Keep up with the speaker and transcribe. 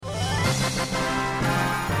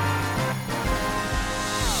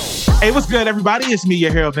Hey, what's good, everybody? It's me,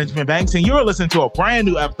 your hero, Benjamin Banks, and you're listening to a brand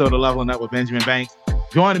new episode of Leveling Up with Benjamin Banks.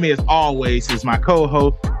 Joining me, as always, is my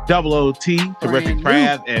co-host, Double OT, Terrific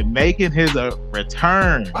Trav, and making his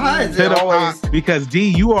return to the pod, because D,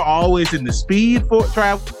 you are always in the speed for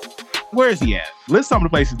Trav. Where is he at? List some of the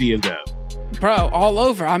places D is at. Bro, all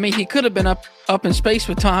over. I mean, he could have been up in space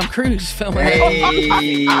with Tom Cruise filming.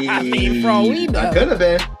 Hey, I mean, for all we know. I could have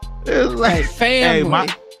been. It was like, family.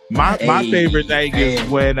 My favorite thing is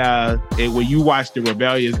when you watch the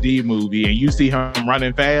Rebellious D movie and you see him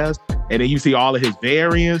running fast, and then you see all of his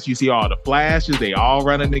variants, you see all the flashes, they all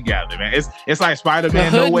running together, man. It's like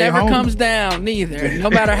Spider-Man The hood No Way never Home. comes down, neither. No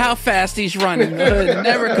matter how fast he's running, the hood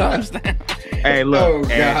never comes down. Hey, look. Oh,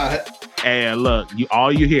 God. And look,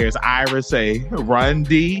 all you hear is Ira say, "Run,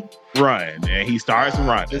 D, run," and he starts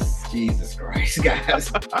running. Just Jesus Christ,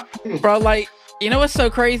 guys. Bro, like, you know what's so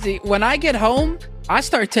crazy? When I get home, I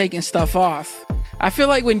start taking stuff off. I feel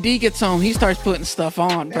like when D gets home, he starts putting stuff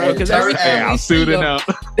on, bro. Because I'm suiting up.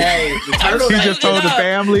 Hey, the turtle. He just told the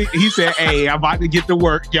family. He said, "Hey, I'm about to get to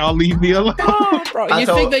work. Y'all leave me alone." Oh, bro, you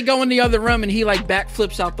think they go in the other room and he like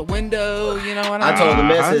backflips out the window? You know what I mean? I told the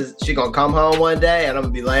missus she gonna come home one day and I'm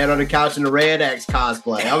gonna be laying on the couch in the Red X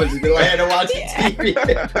cosplay. I'm gonna just be laying and watching TV.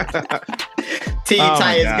 Teen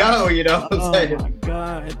Titans Go, you know what I'm saying? Oh my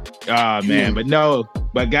God. Oh man,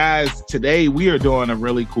 but guys, today we are doing a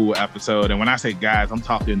really cool episode. And when I say guys, I'm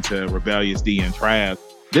talking to Rebellious D and Trav.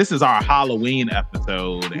 This is our Halloween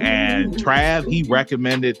episode. And Trav, he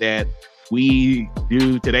recommended that we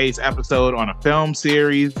do today's episode on a film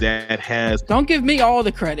series that has... Don't give me all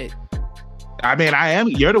the credit. I mean,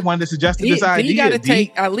 you're the one that suggested this idea. You got to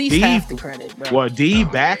take at least half the credit, bro. Well, D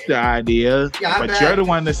backed the idea, but you're the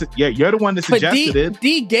one that suggested it.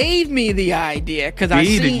 D gave me the idea because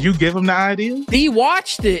did you give him the idea? D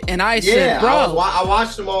watched it, and I said, bro, I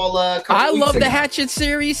watched them all. I love the Hatchet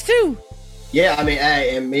series too. Yeah, I mean,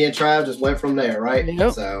 hey, and me and Trav just went from there, right?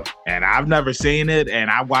 Yep. So, and I've never seen it,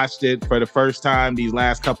 and I watched it for the first time these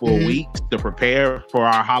last couple of weeks to prepare for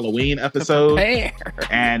our Halloween episode.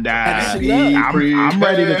 And I'm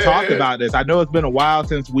ready to talk about this. I know it's been a while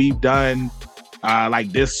since we've done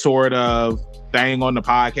like this sort of thing on the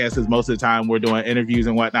podcast, because most of the time we're doing interviews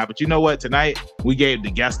and whatnot. But you know what? Tonight we gave the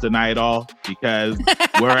guest the night off because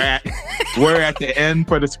we're at the end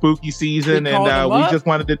for the spooky season, and we just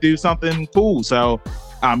wanted to do something cool. So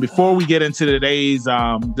before we get into today's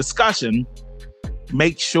discussion,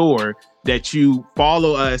 make sure that you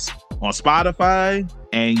follow us on Spotify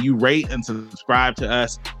and you rate and subscribe to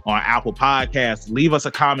us on Apple Podcasts. Leave us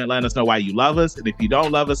a comment, letting us know why you love us. And if you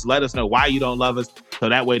don't love us, let us know why you don't love us, so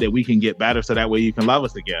that way that we can get better, so that way you can love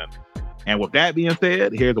us again. And with that being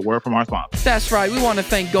said, here's a word from our sponsor. That's right. We want to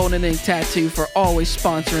thank Golden Ink Tattoo for always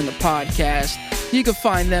sponsoring the podcast. You can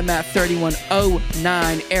find them at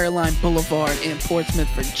 3109 Airline Boulevard in Portsmouth,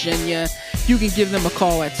 Virginia. You can give them a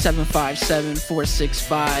call at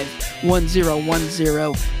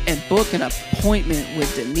 757-465-1010 and book an appointment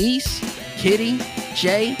with Denise, Kitty,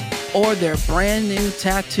 Jay, or their brand new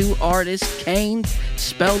tattoo artist, Kane,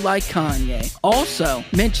 spelled like Kanye. Also,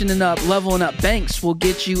 mentioning Leveling Up Banks will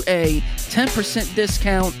get you a 10%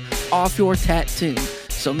 discount off your tattoo.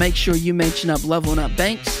 So make sure you mention Leveling Up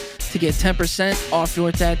Banks to get 10% off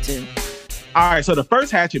your tattoo. All right, so the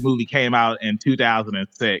first Hatchet movie came out in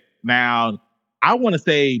 2006. Now, I want to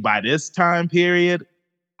say by this time period,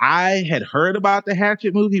 I had heard about the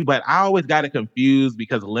Hatchet movie, but I always got it confused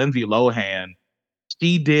because Lindsay Lohan,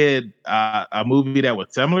 she did a movie that was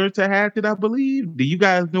similar to Hatchet, I believe. Do you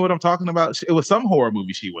guys know what I'm talking about? It was some horror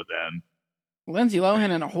movie she was in. Lindsay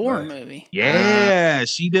Lohan in a horror movie. Yeah,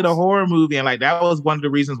 she did a horror movie. And like that was one of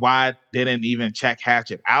the reasons why I didn't even check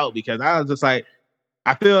Hatchet out, because I was just like,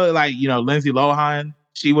 I feel like, Lindsay Lohan,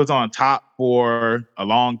 she was on top for a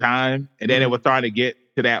long time. And then it was starting to get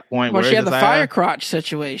to that point where she had the fire crotch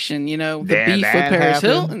situation, the beef with Paris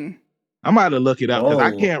Hilton. I'm about to look it up because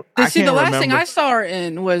I can't. The last thing I saw her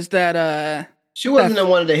in was that she wasn't in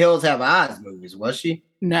one of the Hills Have Eyes movies, was she?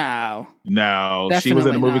 No, she was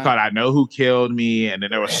in a movie called I Know Who Killed Me, and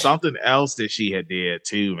then there was something else that she had did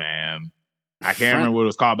too, man. I can't remember what it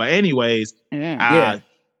was called, but anyways, the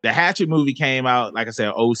Hatchet movie came out, like I said,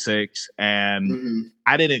 2006, and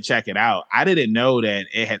I didn't check it out. I didn't know that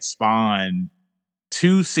it had spawned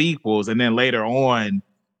 2 sequels, and then later on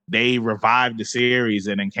they revived the series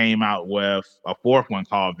and then came out with a 4th one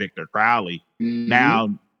called Victor Crowley. Now,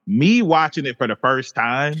 me watching it for the first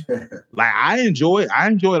time, like I enjoyed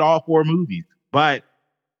all 4 movies, but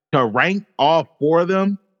to rank all 4 of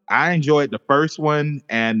them, I enjoyed the first one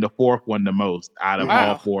and the 4th one the most out of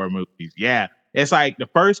all 4 movies. Yeah. It's like the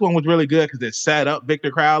first one was really good because it set up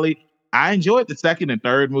Victor Crowley. I enjoyed the second and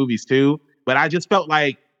third movies too, but I just felt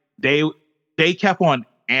like they kept on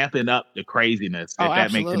amping up the craziness, if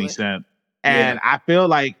that makes any sense. And I feel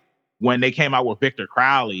like when they came out with Victor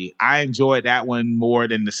Crowley, I enjoyed that one more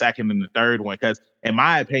than the second and the third one, because in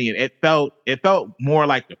my opinion, it felt more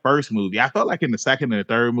like the first movie. I felt like in the second and the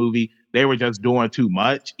third movie, they were just doing too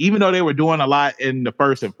much. Even though they were doing a lot in the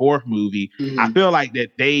first and fourth movie, I feel like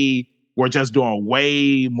that they were just doing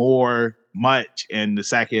way more much in the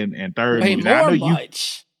second and third movie.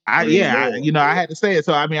 I had to say it.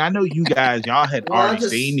 So, I mean, I know you guys, y'all had already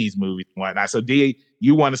seen these movies and whatnot. So, D,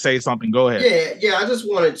 you want to say something? Go ahead. Yeah. I just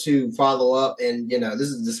wanted to follow up. And, this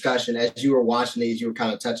is a discussion. As you were watching these, you were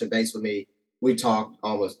kind of touching base with me. We talk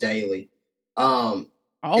almost daily. And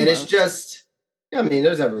it's just, I mean,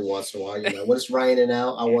 there's every once in a while, when it's raining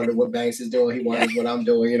out, I wonder what Banks is doing. He wonders what I'm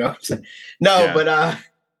doing, but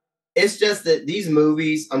it's just that these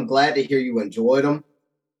movies, I'm glad to hear you enjoyed them.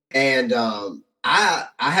 And I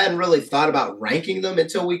hadn't really thought about ranking them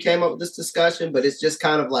until we came up with this discussion, but it's just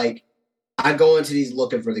kind of like, I go into these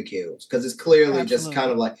looking for the kills because it's clearly just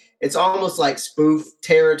kind of like, it's almost like spoof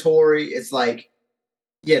territory. It's like,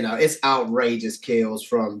 it's outrageous kills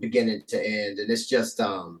from beginning to end. And it's just,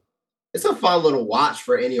 it's a fun little watch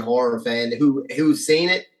for any horror fan who's seen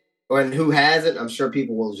it and who hasn't. I'm sure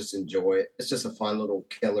people will just enjoy it. It's just a fun little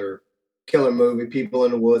killer movie. People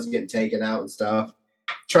in the woods getting taken out and stuff.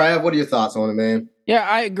 Trav, what are your thoughts on it, man? Yeah,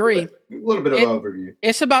 I agree. A little bit of an overview.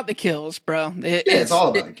 It's about the kills, bro. It's all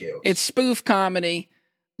about the kills. It's spoof comedy,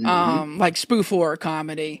 like spoof horror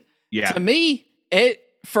comedy. Yeah. To me,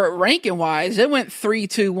 for ranking wise, it went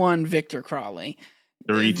 3-2-1 Victor Crowley.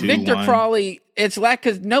 3-2-1. Victor Crowley. It's like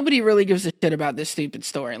because nobody really gives a shit about this stupid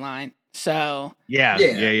storyline. So yeah.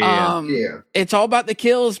 It's all about the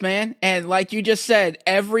kills, man. And like you just said,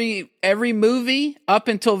 every movie up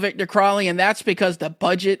until Victor Crowley, and that's because the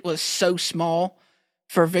budget was so small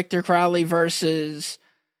for Victor Crowley versus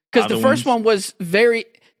because the first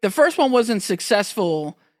one wasn't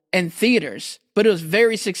successful in theaters, but it was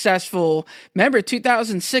very successful. Remember,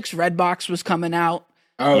 2006 Redbox was coming out.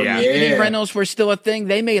 Oh yeah, DVD rentals were still a thing.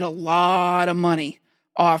 They made a lot of money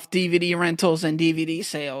off DVD rentals and DVD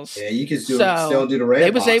sales. Yeah, you can still do the Redbox.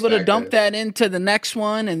 They was able to dump that into the next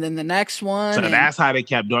one and then the next one. So that's how they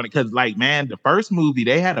kept doing it. Because, like, man, the first movie,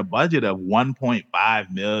 they had a budget of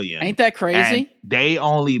 $1.5 million. Ain't that crazy? And they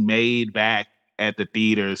only made back at the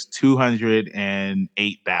theaters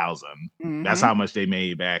 $208,000. That's how much they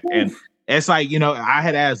made back. Oof. And it's like, I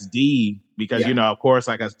had asked D because, of course,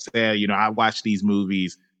 like I said, I watched these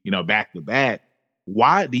movies, back to back.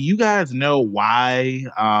 Why do you guys know why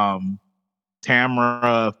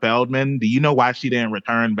Tamara Feldman, do you know why she didn't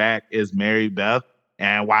return back as Mary Beth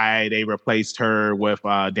and why they replaced her with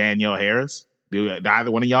Danielle Harris? Do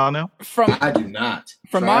either one of y'all know? I do not.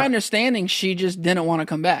 From my understanding, she just didn't want to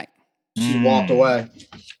come back. She walked away.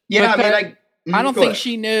 Yeah, because I don't think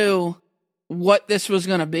she knew what this was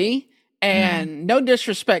going to be. And no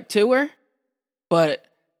disrespect to her, but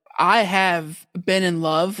I have been in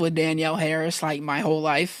love with Danielle Harris like my whole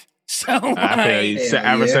life. So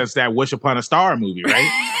ever since that Wish Upon a Star movie, right?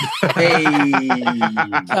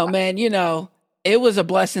 So man, it was a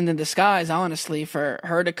blessing in disguise, honestly, for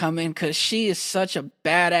her to come in because she is such a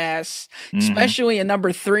badass, especially in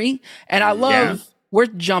number 3. And I love we're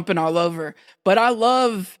jumping all over, but I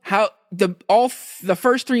love how the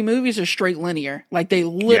first 3 movies are straight linear, like they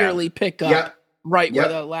literally pick up. Right where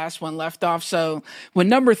the last one left off. So when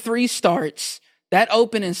number 3 starts, that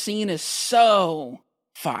opening scene is so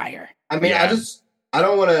fire. I mean, I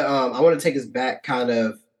don't want to. I want to take us back kind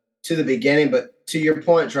of to the beginning, but to your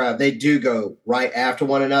point, Trav, they do go right after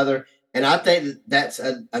one another, and I think that's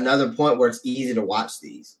another point where it's easy to watch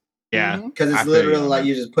these. Yeah, because it's literally like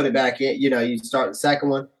you just put it back in. You start the second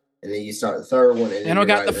one. And then you start the third one. And they don't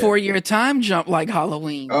got the 4-year time jump like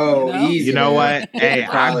Halloween. Oh, easy. You know what? Hey,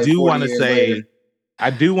 I do want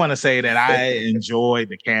to say that I enjoyed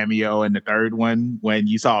the cameo in the third one when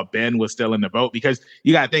you saw Ben was still in the boat, because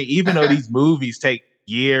you got to think, even though these movies take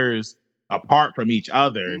years apart from each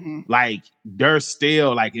other, like they're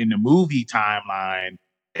still like in the movie timeline.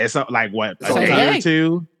 It's like what, a day or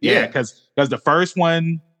two? Yeah, because the first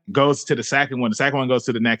one goes to the second one. The second one goes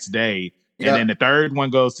to the next day. And then the third one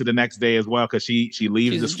goes to the next day as well, because she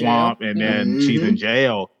leaves the swamp and then she's in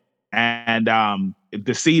jail. And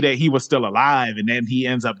to see that he was still alive and then he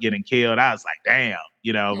ends up getting killed, I was like, damn,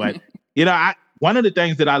 But one of the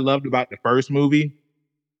things that I loved about the first movie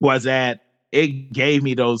was that it gave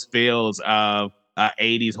me those feels of an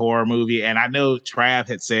 80s horror movie. And I know Trav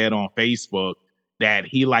had said on Facebook that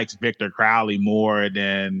he likes Victor Crowley more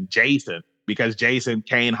than Jason, because Jason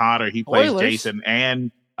Kane Hodder, he plays Jason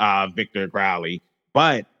and Victor Crowley.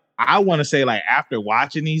 But I want to say, like, after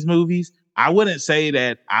watching these movies, I wouldn't say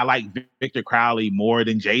that I like Victor Crowley more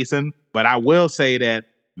than Jason, but I will say that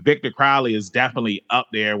Victor Crowley is definitely up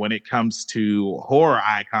there when it comes to horror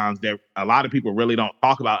icons that a lot of people really don't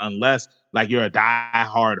talk about unless like you're a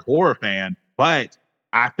diehard horror fan. But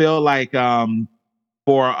I feel like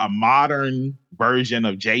for a modern version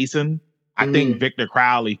of Jason, I think Victor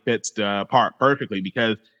Crowley fits the part perfectly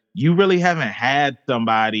because you really haven't had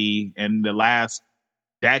somebody in the last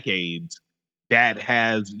decades that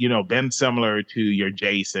has, been similar to your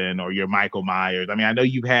Jason or your Michael Myers. I mean, I know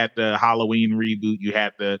you've had the Halloween reboot, you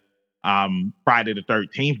had the Friday the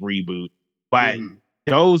 13th reboot, but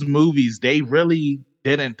those movies, they really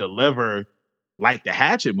didn't deliver like the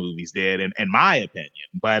Hatchet movies did, in my opinion.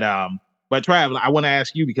 But Trav, I want to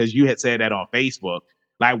ask you, because you had said that on Facebook,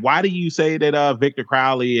 like, why do you say that Victor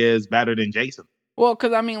Crowley is better than Jason? Well,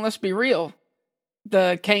 because, I mean, let's be real.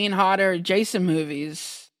 The Kane Hodder Jason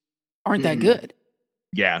movies aren't that good.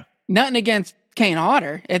 Yeah. Nothing against Kane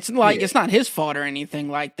Hodder. It's like it's not his fault or anything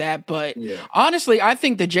like that. But honestly, I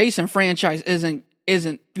think the Jason franchise isn't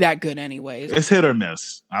that good anyways. It's hit or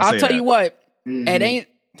miss. I'll tell you what, it ain't.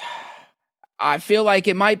 I feel like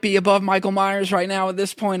it might be above Michael Myers right now at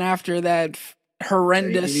this point after that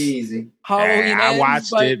horrendous Halloween. I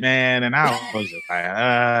watched it, man, and I was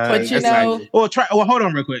just like, but hold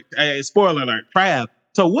on real quick. Spoiler alert, Trav.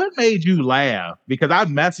 So what made you laugh? Because I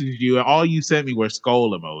messaged you and all you sent me were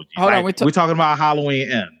skull emojis. Hold on, we're talking about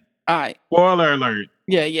Halloween End. All right. Spoiler alert.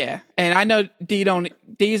 Yeah. And I know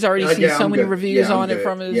D's already seen so many reviews on it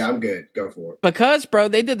from his. Yeah, I'm good. Go for it. Because, bro,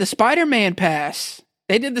 they did the Spider-Man pass.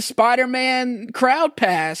 They did the Spider-Man crowd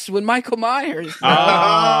pass with Michael Myers.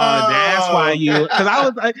 Oh, that's why you. Because I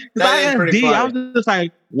was like, I asked D, I was just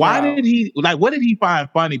like, why did he, like, what did he find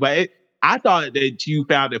funny? But I thought that you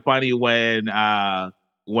found it funny when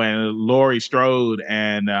Laurie Strode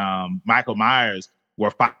and Michael Myers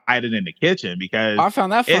were fighting in the kitchen, because I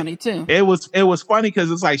found that funny too. It was funny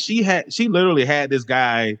because it's like she literally had this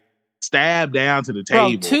guy stabbed down to the table.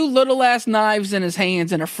 Bro, 2 little ass knives in his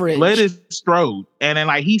hands in a fridge. Split his throat, and then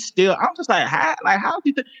like I'm just like, how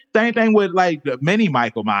did you same thing with like the mini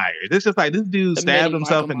Michael Myers? It's just like this dude stabbed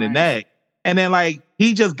himself in the neck. And then, like,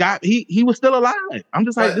 he just he was still alive. I'm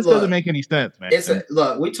just like, this doesn't make any sense, man.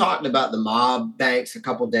 Look, we talked about the mob banks a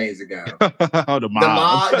couple days ago. The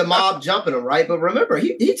mob jumping him, right? But remember,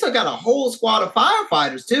 he took out a whole squad of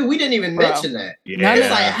firefighters too. We didn't even mention that. Yeah. It's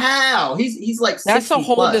like, how? He's like 60 that's a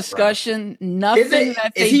whole plus, discussion. Bro. Nothing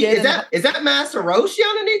that they did. Is that Master Roshi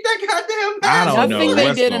underneath that goddamn mask? I don't know. Nothing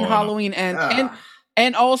they did in Halloween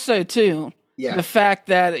and also too, the fact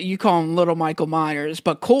that you call him Little Michael Myers,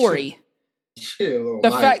 but Corey.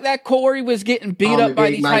 The fact that Corey was getting beat up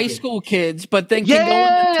by these high school kids, but then he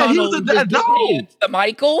was the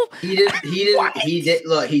Michael. He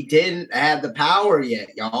didn't have the power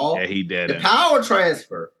yet, y'all. Yeah, he did. The power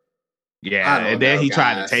transfer. Yeah, and then he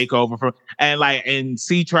tried to take over from and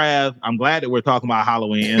see Trav. I'm glad that we're talking about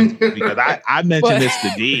Halloween because I mentioned this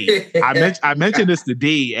to D. I mentioned this to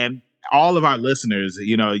D and all of our listeners.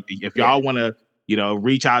 If y'all want to.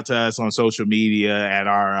 Reach out to us on social media at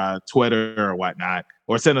our Twitter or whatnot,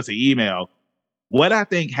 or send us an email. What I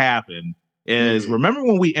think happened is, remember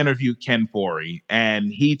when we interviewed Ken Foree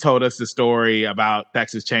and he told us the story about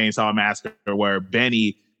Texas Chainsaw Massacre where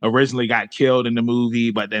Benny originally got killed in the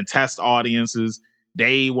movie, but then test audiences,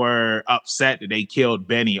 they were upset that they killed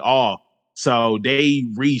Benny off. So they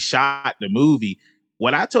reshot the movie.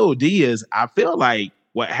 What I told D is, I feel like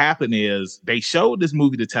what happened is they showed this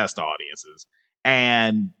movie to test audiences.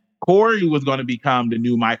 And Corey was going to become the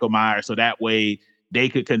new Michael Myers, so that way they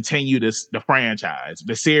could continue the franchise,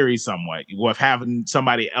 the series somewhat, with having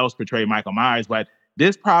somebody else portray Michael Myers. But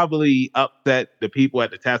this probably upset the people at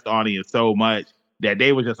the test audience so much that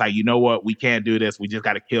they were just like, you know what, we can't do this. We just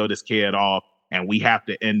got to kill this kid off, and we have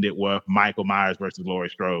to end it with Michael Myers versus Laurie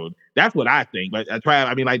Strode. That's what I think. But Trav,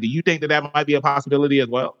 I mean, like, do you think that might be a possibility as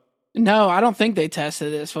well? No, I don't think they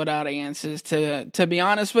tested this without answers. To be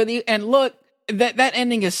honest with you, and look. That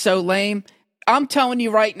ending is so lame. I'm telling you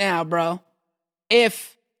right now, bro.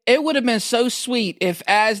 If it would have been so sweet if,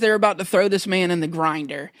 as they're about to throw this man in the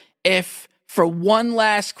grinder, if for one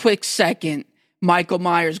last quick second, Michael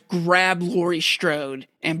Myers grabbed Laurie Strode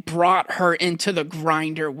and brought her into the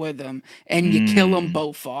grinder with him, and you kill them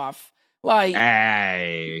both off. Like,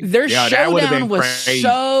 their showdown was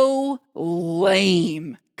so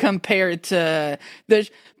lame. Compared to this,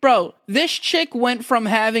 bro, this chick went from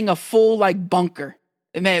having a full like bunker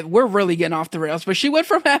Man, we're really getting off the rails, but she went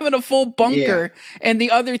from having a full bunker in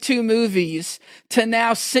the other two movies to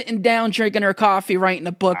now sitting down, drinking her coffee, writing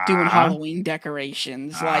a book, doing Halloween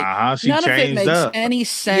decorations. Like, none of it makes any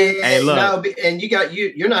sense. Yeah, hey, look. No, and you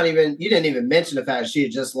didn't even mention the fact she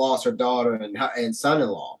had just lost her daughter and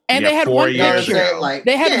son-in-law. And they had one picture.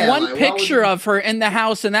 They had one picture of her in the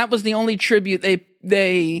house, and that was the only tribute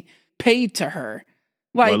they paid to her.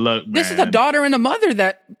 Like, look, this is a daughter and a mother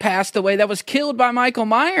that passed away that was killed by Michael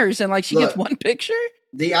Myers, and like she gets one picture.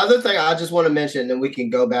 The other thing I just want to mention, and we can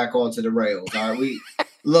go back onto the rails. All right,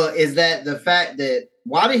 is that the fact that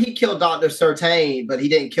why did he kill Dr. Surtain, but he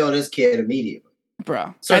didn't kill this kid immediately,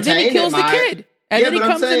 bro? Surtain, and then he kills the kid, and then he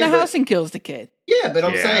comes in the house and kills the kid. Yeah, but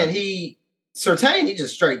I'm saying Surtain, he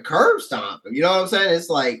just straight curb stomped him. You know what I'm saying? It's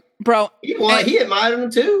like, bro, he admired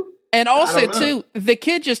him too. And also, too, the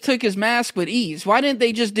kid just took his mask with ease. Why didn't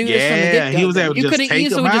they just do this from the get-go? He was able to could have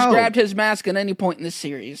easily just grabbed his mask at any point in the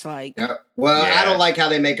series. Like, I don't like how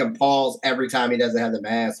they make him pause every time he doesn't have the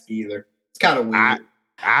mask either. It's kind of weird.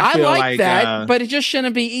 I like that, but it just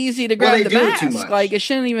shouldn't be easy to grab the mask. Like, it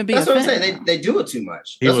shouldn't even be. That's what I'm saying. They do it too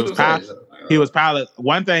much. He was pilot.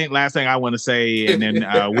 Last thing I want to say, and then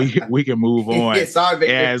we can move on. Sorry,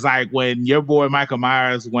 is like when your boy Michael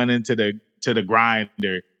Myers went into the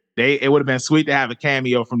grinder. It would have been sweet to have a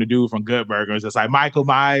cameo from the dude from Good Burgers. It's like Michael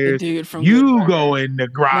Myers, the dude from you go in the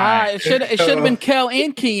grind. It should have been Kel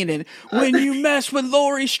and Keenan. When you mess with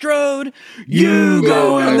Laurie Strode, you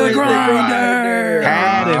go in the grinder.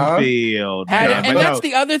 Haddonfield. And that's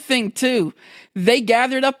the other thing too. They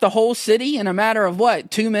gathered up the whole city in a matter of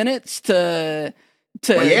 2 minutes to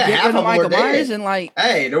get rid of Michael Myers, and like,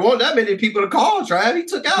 hey, there weren't that many people to call. Trav, he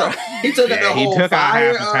took out the whole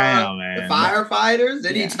fire, out town, man. The firefighters.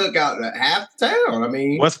 Then he took out half the town. I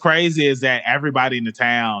mean, what's crazy is that everybody in the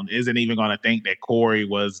town isn't even going to think that Corey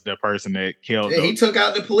was the person that killed. He took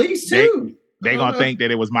out the police too. They're going to think that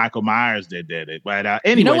it was Michael Myers that did it. But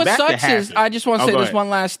anyway, you know what sucks is, I just want to say this one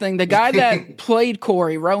last thing. The guy that played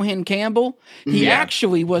Corey, Rohan Campbell, he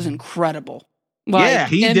actually was incredible. Like,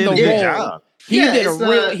 he did a good job.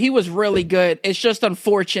 He was really good. It's just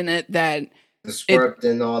unfortunate that the script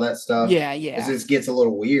and all that stuff. Yeah. It just gets a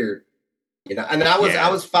little weird, you know. And I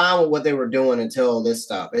was fine with what they were doing until this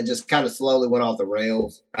stuff. It just kind of slowly went off the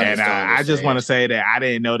rails. I just want to say that I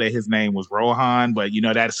didn't know that his name was Rohan, but you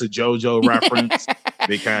know that's a JoJo reference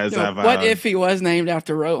because of. What if he was named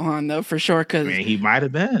after Rohan though? For sure, because he might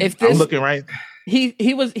have been. I'm looking right.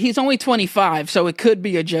 He's only 25, so it could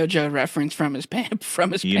be a JoJo reference from his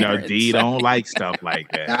parents. You know, D don't like stuff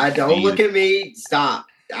like that. Don't look at me. Stop.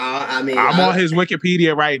 I'm on his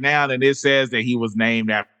Wikipedia right now, and it says that he was named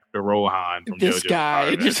after Rohan from this JoJo. Guy.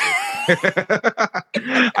 It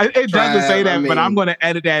doesn't say that, but I'm going to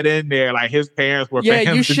edit that in there. Like his parents were.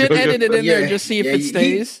 Yeah, you should edit it in there just see if it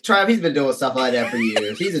stays. He's been doing stuff like that for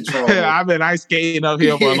years. He's a troll. I've been ice skating up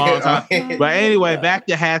here for a long time. But anyway, back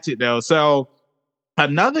to Hatchet though. So.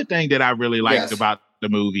 Another thing that I really liked about the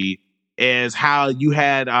movie is how you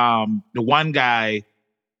had the one guy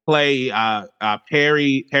play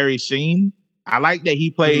Perry Sheen. I like that he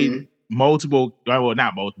played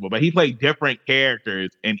not multiple, but he played different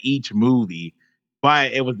characters in each movie,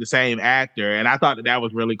 but it was the same actor. And I thought that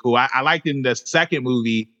was really cool. I liked in the second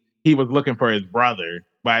movie, he was looking for his brother.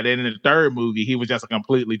 But in the third movie, he was just a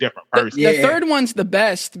completely different person. The third one's the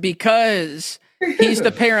best because he's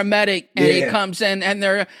the paramedic and he comes in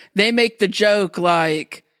and they make the joke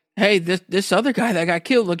like, hey, this other guy that got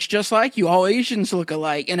killed looks just like you. All Asians look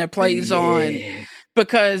alike. And it plays on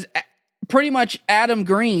because pretty much Adam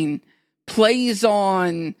Green plays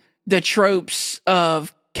on the tropes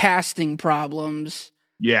of casting problems.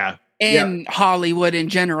 Yeah. In Hollywood in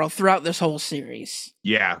general throughout this whole series.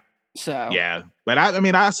 Yeah. So but I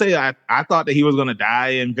thought that he was going to die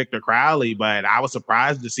in Victor Crowley, but I was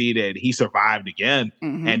surprised to see that he survived again.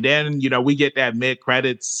 Mm-hmm. And then we get that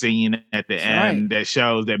mid-credits scene at the end that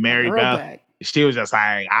shows that Mary Beth, she was just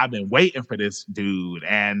like, I've been waiting for this dude,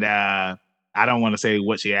 and I don't want to say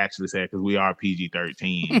what she actually said because we are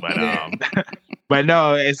PG-13, but but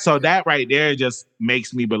no, so that right there just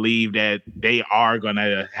makes me believe that they are going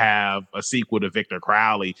to have a sequel to Victor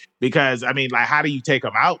Crowley because how do you take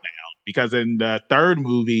him out now? Because in the third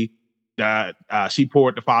movie, she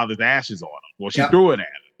poured the father's ashes on him. Well, she threw it at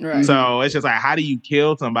him. Right. So it's just like, how do you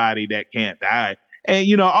kill somebody that can't die?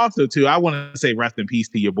 And, also, too, I want to say rest in peace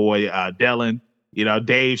to your boy, Dylan.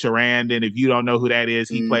 Dave Sarandon. If you don't know who that is,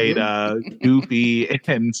 he played Goofy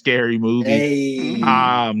in Scary Movie. Hey.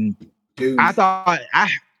 I thought,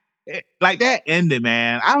 like that ending,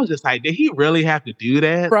 man. I was just like, did he really have to do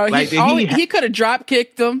that? Bro, he could have drop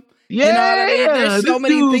kicked him. Yeah, you know what I mean? There's so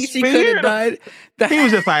many things he could have done. He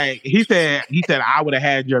was just like, he said, I would have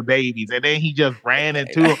had your babies, and then he just ran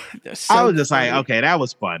into him. So I was just funny. Like, okay, that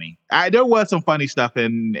was funny. There was some funny stuff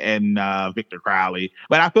in Victor Crowley,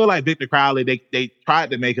 but I feel like Victor Crowley, they tried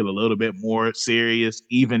to make it a little bit more serious,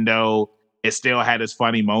 even though it still had its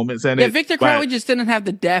funny moments in it. Yeah, Victor Crowley just didn't have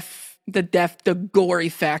the gory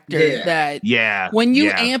factor that when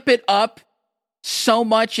you amp it up so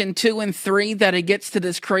much in 2 and 3 that it gets to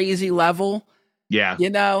this crazy level. Yeah. You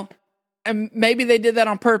know, and maybe they did that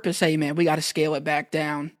on purpose. Hey man, we got to scale it back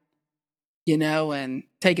down, you know, and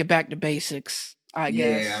take it back to basics, I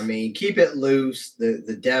guess. Yeah, I mean, keep it loose.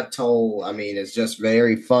 The death toll, I mean, it's just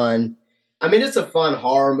very fun. I mean, it's a fun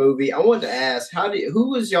horror movie. I wanted to ask, who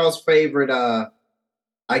was y'all's favorite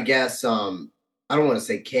I guess I don't want to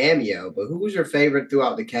say cameo, but who was your favorite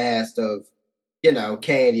throughout the cast of, you know,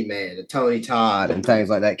 Candyman and Tony Todd and things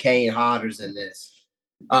like that? Kane Hodder's in this.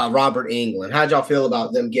 Robert Englund. How'd y'all feel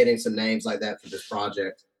about them getting some names like that for this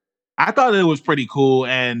project? I thought it was pretty cool,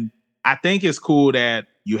 and I think it's cool that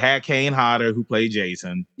you had Kane Hodder who played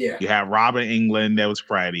Jason. Yeah. You had Robert Englund that was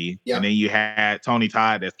Freddy. Yep. And then you had Tony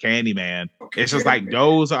Todd that's Candyman. Okay. It's just like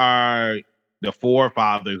those are the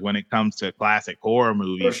forefathers when it comes to classic horror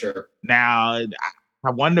movies. For sure. Now,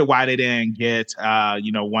 I wonder why they didn't get,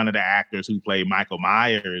 one of the actors who played Michael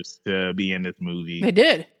Myers to be in this movie. They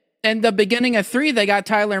did. In the beginning of 3, they got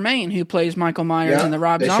Tyler Mane, who plays Michael Myers in the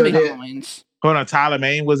Rob Zombie Halloweens. Hold on, Tyler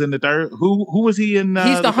Mane was in the third? Who was he in?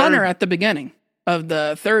 He's the hunter at the beginning of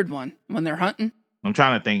the third one when they're hunting. I'm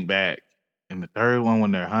trying to think back. In the third one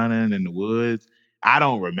when they're hunting in the woods, I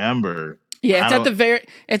don't remember. Yeah,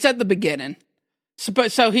 it's at the beginning.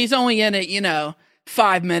 So he's only in it,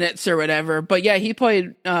 5 minutes or whatever. But yeah, he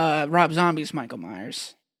played Rob Zombie's Michael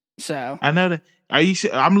Myers. So I know that.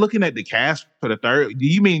 I'm looking at the cast for the third. Do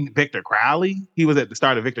you mean Victor Crowley? He was at the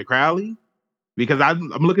start of Victor Crowley? Because I'm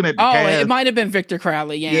looking at the cast. It might have been Victor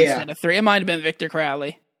Crowley, instead of 3. It might have been Victor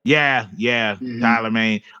Crowley. Yeah, mm-hmm. Tyler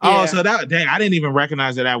Mane. Oh, so I didn't even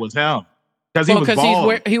recognize that was him. Because he was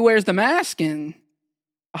bald. He wears the mask in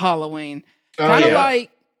Halloween. Kind of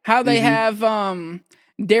like how they have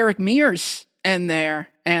Derek Mears in there.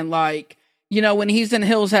 And when he's in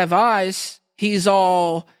Hills Have Eyes, he's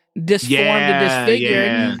all disformed and disfigured.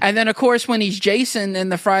 Yeah. And then, of course, when he's Jason in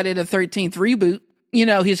the Friday the 13th reboot,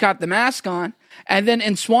 he's got the mask on. And then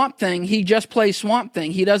in Swamp Thing, he just plays Swamp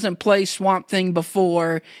Thing. He doesn't play Swamp Thing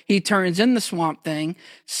before he turns into Swamp Thing.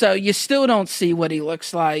 So you still don't see what he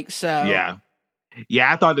looks like. So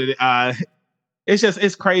yeah, I thought that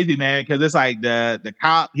it's crazy, man, because it's like the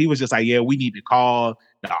cop, he was just like, we need to call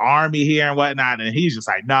the army here and whatnot. And he's just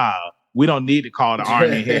like, nah, we don't need to call the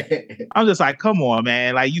army here. I'm just like, come on,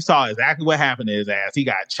 man. Like, you saw exactly what happened to his ass. He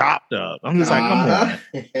got chopped up. I'm just like, come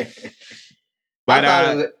on. But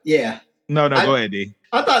No, go ahead, D.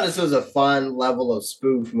 I thought this was a fun level of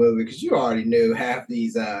spoof movie because you already knew half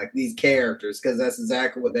these characters because that's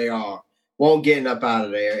exactly what they are. Won't getting up out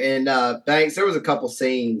of there. And Banks, there was a couple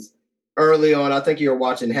scenes early on. I think you were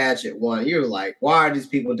watching Hatchet 1. You were like, why are these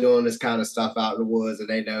people doing this kind of stuff out in the woods? And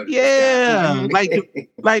they know. Yeah,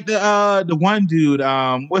 like the one dude.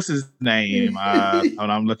 What's his name? Hold on,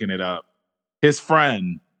 I'm looking it up. His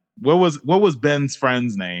friend. What was Ben's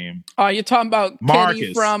friend's name? Oh, you're talking about Marcus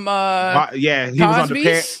Kenny from he was on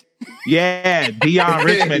the Dion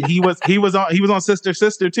Richmond. He was on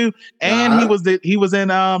Sister too, and he was in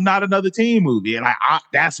Not Another Teen movie, and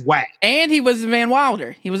that's whack. And he was Van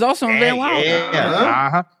Wilder. He was also in Van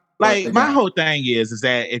Wilder. Like my whole thing is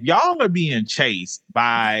that if y'all are being chased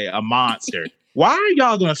by a monster, why are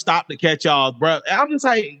y'all gonna stop to catch y'all, bro? I'm just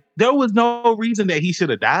like, there was no reason that he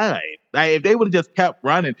should have died. Like, if they would have just kept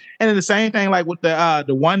running. And then the same thing, like with the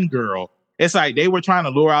one girl, it's like they were trying to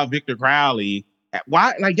lure out Victor Crowley.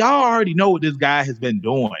 Why? Like, y'all already know what this guy has been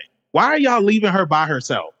doing. Why are y'all leaving her by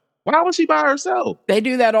herself? Why was she by herself? They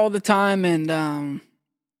do that all the time. And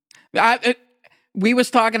we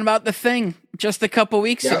was talking about The Thing just a couple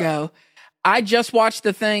weeks ago. I just watched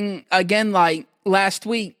The Thing again, like last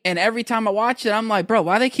week. And every time I watch it, I'm like, bro,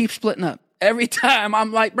 why they keep splitting up? Every time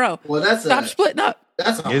I'm like, bro, stop splitting up.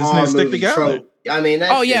 That's a horror movie trope. I mean,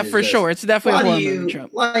 for sure. It's definitely a horror movie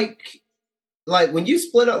trope. Like when you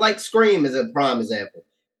split up, like Scream is a prime example.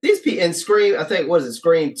 These people in Scream, I think, what is it,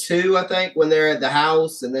 Scream 2, I think, when they're at the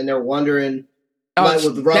house and then they're wondering,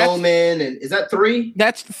 with Roman, and is that 3?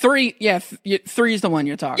 That's 3. Yeah, 3 is the one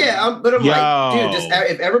you're talking about. But I'm like, dude,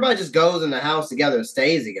 if everybody just goes in the house together and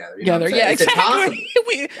stays together, it's impossible.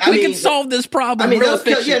 we can solve this problem. I mean, those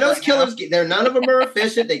killers, none of them are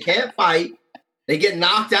efficient. They can't fight. They get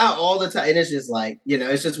knocked out all the time. And it's just like,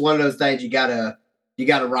 it's just one of those things you gotta you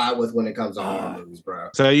got to ride with when it comes to horror movies, bro.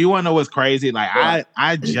 So you want to know what's crazy? Like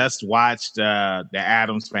I just watched the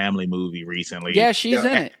Addams Family movie recently. Yeah, she's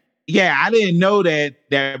in it. Yeah, I didn't know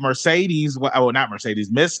that Mercedes. Oh, not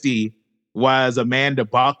Mercedes. Misty was Amanda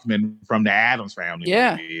Buckman from the Addams Family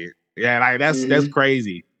movie. Yeah, like that's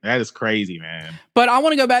crazy. That is crazy, man. But I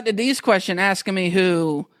want to go back to Dee's question, asking me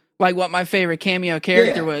what my favorite cameo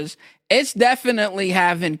character was. It's definitely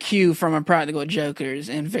having Q from Impractical Jokers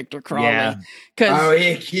and Victor Crowley.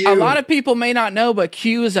 Because a lot of people may not know, but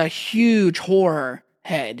Q is a huge horror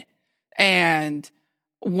head. And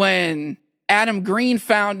when Adam Green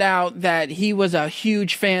found out that he was a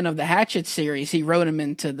huge fan of the Hatchet series, he wrote him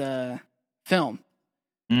into the film.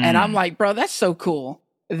 And I'm like, bro, that's so cool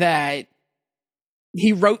that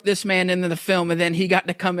he wrote this man into the film, and then he got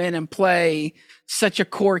to come in and play such a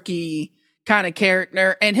quirky kind of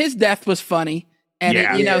character. And his death was funny. And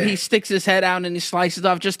he sticks his head out and he slices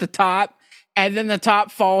off just the top, and then the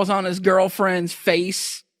top falls on his girlfriend's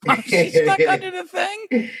face. She's stuck under the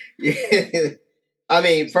thing. Yeah. I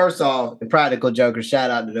mean, first off, the Practical Joker, shout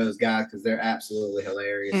out to those guys because they're absolutely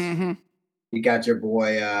hilarious. Mm-hmm. You got your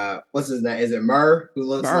boy, what's his name? Is it Murr? Who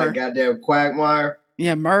looks like goddamn Quagmire?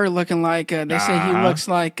 Yeah, Murr looking like, they say he looks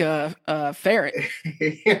like a ferret.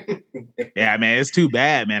 Yeah, man, it's too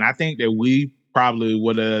bad, man. I think that we probably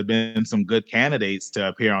would have been some good candidates to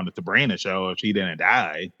appear on the Sabrina show if she didn't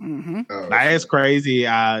die. Mm-hmm. That's crazy.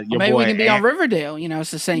 Maybe we can be on Riverdale.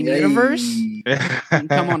 It's the same universe.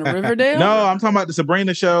 Come on to Riverdale. No, I'm talking about the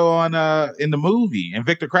Sabrina show on in the movie and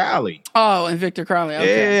Victor Crowley. Oh, and Victor Crowley.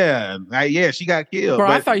 Okay. Yeah, she got killed. Bro,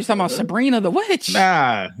 I thought you were talking about Sabrina the Witch.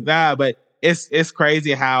 Nah, but it's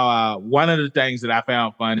crazy how one of the things that I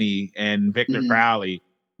found funny in Victor Crowley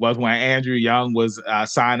was when Andrew Young was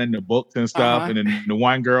signing the books and stuff, and then the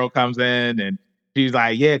one girl comes in and she's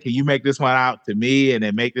like, "Yeah, can you make this one out to me, and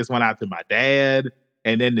then make this one out to my dad?"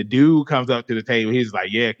 And then the dude comes up to the table. He's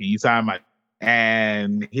like, "Yeah, can you sign my?"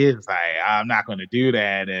 And he's like, "I'm not going to do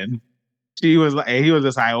that." And he was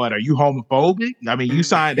just like, "What? Are you homophobic? I mean, you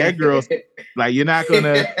signed that girl's like you're not going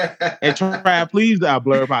to." And try please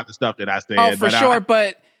blur out the stuff that I said. Oh, for sure,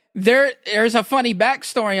 but. There's a funny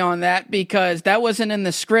backstory on that because that wasn't in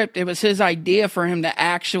the script. It was his idea for him to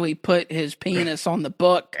actually put his penis on the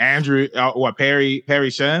book. Andrew, Perry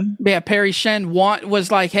Shen? Yeah, Perry Shen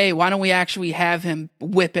was like, hey, why don't we actually have him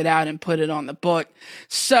whip it out and put it on the book?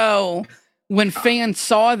 So when fans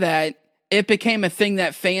saw that, it became a thing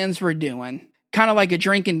that fans were doing, kind of like a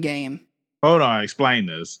drinking game. Hold on, explain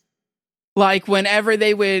this. Like whenever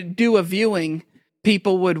they would do a viewing,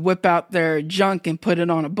 people would whip out their junk and put it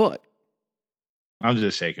on a book. I'm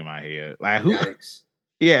just shaking my head. Like who? Yikes.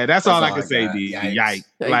 Yeah, that's all I can say. Yikes.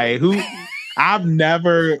 Like who? I've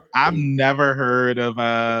never heard of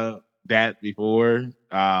that before.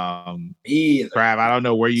 Crab, I don't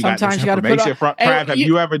know where you got this information from. Crab, have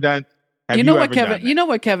you ever done? You know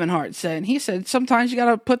what Kevin Hart said? He said sometimes you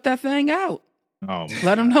got to put that thing out. Oh,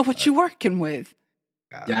 let them know what you're working with.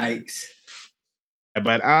 Yikes.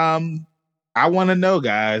 But I want to know,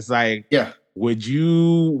 guys, would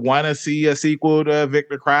you want to see a sequel to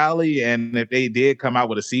Victor Crowley? And if they did come out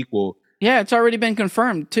with a sequel? Yeah, it's already been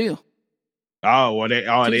confirmed, too. Oh, well,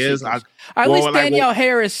 it is? At least Danielle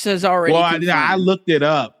Harris has already confirmed. I looked it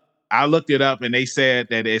up. And they said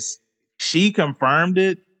that she confirmed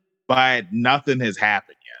it, but nothing has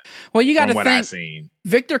happened yet. Well, you got to think,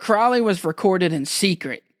 Victor Crowley was recorded in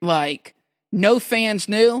secret, no fans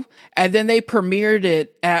knew, and then they premiered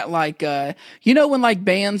it at when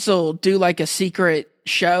bands will do a secret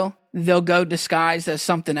show, they'll go disguised as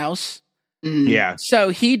something else. Yeah. So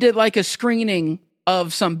he did a screening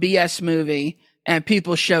of some BS movie, and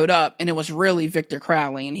people showed up, and it was really Victor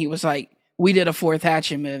Crowley, and he was like, "We did a fourth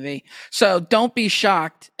Hatchet movie." So don't be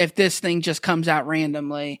shocked if this thing just comes out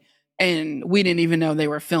randomly, and we didn't even know they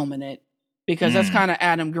were filming it, because that's kind of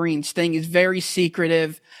Adam Green's thing. He's very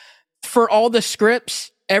secretive. For all the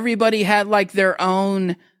scripts, everybody had their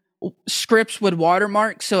own scripts with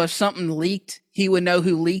watermarks. So if something leaked, he would know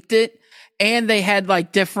who leaked it. And they had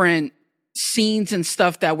different scenes and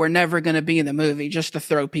stuff that were never going to be in the movie just to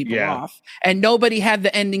throw people off. And nobody had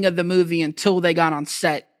the ending of the movie until they got on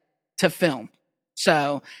set to film.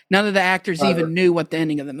 So none of the actors even knew what the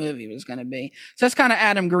ending of the movie was going to be. So that's kind of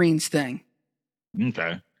Adam Green's thing.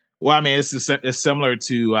 Okay. Well, I mean, it's similar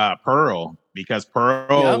to Pearl, because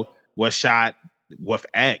Pearl was shot with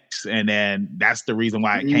X, and then that's the reason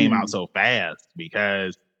why it came out so fast,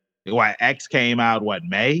 because X came out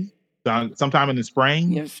May, sometime in the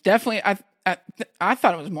spring. It was definitely. I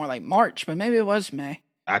thought it was more like March, but maybe it was May.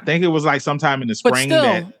 I think it was sometime in the spring.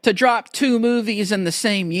 But still, to drop 2 movies in the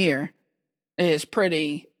same year is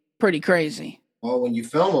pretty crazy. Well, when you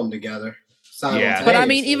film them together. Yeah. But I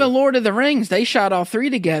mean, even Lord of the Rings, they shot all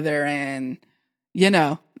 3 together, and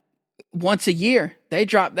once a year they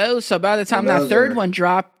dropped those. So by the time that third one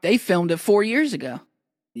dropped, they filmed it 4 years ago.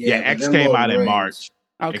 Yeah, X came out in March.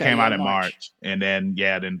 Okay, it came out in March, and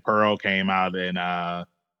then Pearl came out in I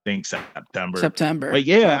think September. But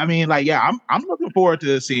yeah, I mean, I'm looking forward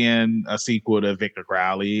to seeing a sequel to Victor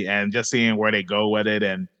Crowley and just seeing where they go with it,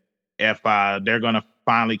 and if they're gonna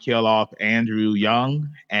finally kill off Andrew Young,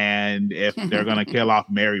 and if they're gonna kill off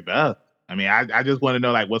Mary Beth. I mean, I just want to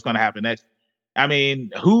know what's gonna happen next. I mean,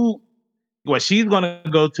 she's gonna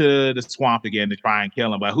go to the swamp again to try and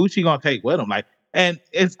kill him, but who's she gonna take with him? I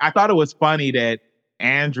thought it was funny that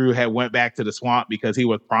Andrew had went back to the swamp because he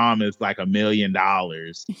was promised $1 million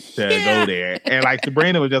to go there, and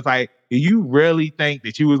Sabrina was just like, "Do you really think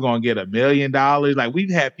that you was gonna get $1 million?" We've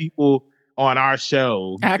had people on our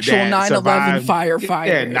show, actual 9/11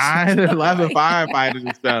 firefighters, 9/11 firefighters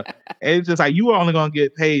and stuff. And it's just you were only gonna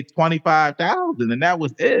get paid $25,000, and that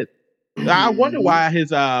was it. I wonder why his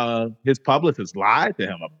publicist lied to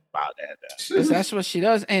him about that. Because that's what she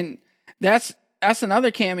does, and that's another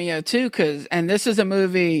cameo too. And this is a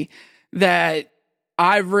movie that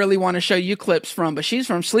I really want to show you clips from, but she's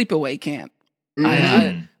from Sleepaway Camp.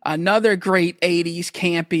 Another great 80s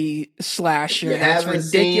campy slasher. That's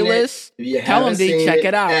ridiculous. Tell them to check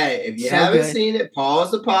it out. Hey, if you haven't seen it, pause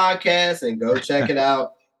the podcast and go check it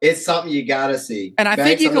out. It's something you gotta see. And I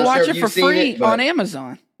think you can watch it for free on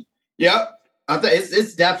Amazon. Yep. I think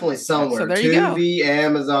it's definitely somewhere. So there you go. Tubi,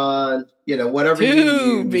 Amazon, whatever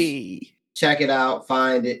you use. Check it out,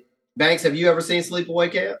 find it. Banks, have you ever seen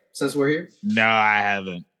Sleepaway Camp since we're here? No, I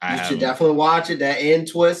haven't. You should definitely watch it. That end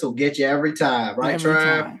twist will get you every time, right,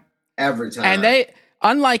 Trav? Every time. And they,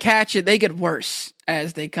 unlike Hatchet, they get worse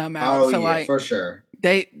as they come out. Oh, so yeah, for sure.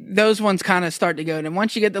 Those ones kind of start to go. And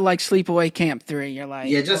once you get to Sleepaway Camp 3, you're like,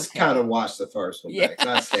 yeah, just kind of watch the first one. Yeah.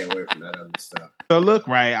 Not stay away from that other stuff. So look,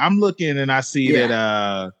 right, I'm looking and I see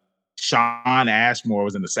that Shawn Ashmore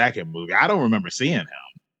was in the second movie. I don't remember seeing him.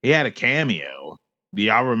 He had a cameo. Do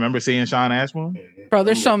y'all remember seeing Shawn Ashmore? Bro,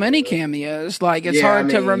 there's so many cameos. It's hard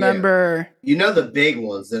to remember. Yeah. The big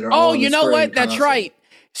ones that are. Oh, you know what? That's right.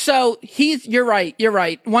 So you're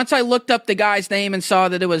right. Once I looked up the guy's name and saw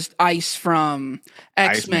that it was Ice from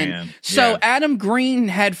X-Men. So Adam Green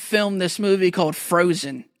had filmed this movie called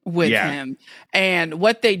Frozen with him. And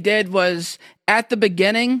what they did was at the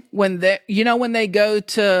beginning when they go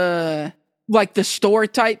to the store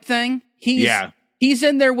type thing, he's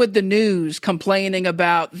in there with the news complaining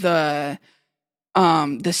about the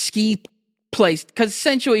ski place, because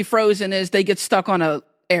essentially Frozen is they get stuck on a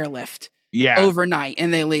airlift overnight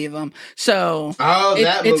and they leave them. So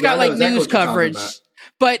it's got news coverage,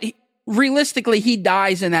 but realistically he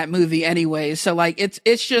dies in that movie anyway. So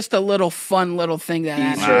it's just a little fun little thing that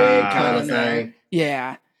happens. Kind of thing.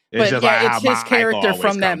 Yeah. It's his character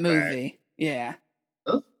from that movie. Back. Yeah.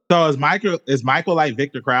 So is Michael like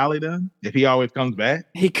Victor Crowley then? If he always comes back,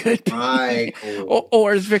 he could be. Michael.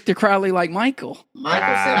 or is Victor Crowley like Michael?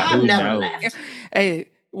 Michael said, "I've never left." Hey,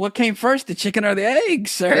 what came first, the chicken or the egg,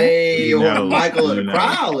 sir? Hey, or Michael or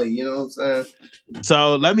Crowley. You know what I'm saying?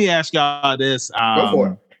 So let me ask y'all this: Go for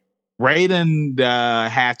it. Rating the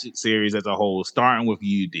Hatchet series as a whole, starting with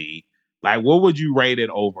UD. What would you rate it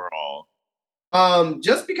overall?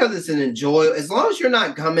 Just because it's an enjoyable, as long as you're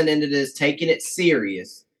not coming into this taking it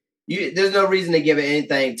serious. There's no reason to give it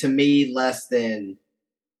anything to me less than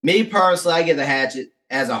me personally. I give the Hatchet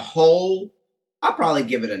as a whole, I'll probably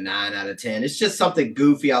give it a 9 out of 10. It's just something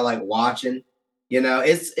goofy I like watching.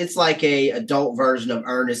 It's like a adult version of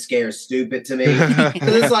Ernest Scared Stupid to me.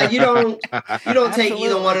 Because it's you don't take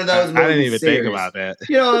either one of those movies. I didn't even serious. think about that.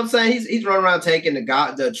 You know what I'm saying? He's running around taking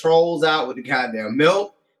the trolls out with the goddamn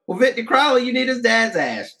milk. Well, Victor Crowley, you need his dad's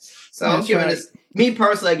ass. So I'm giving this. Me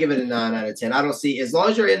personally, I give it a 9 out of 10. I don't see, as long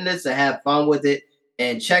as you're in this to have fun with it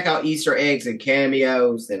and check out Easter eggs and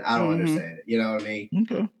cameos, then I don't understand it. You know what I mean?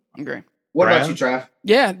 Okay. Agree. What about you, Trav?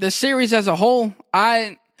 Yeah, the series as a whole,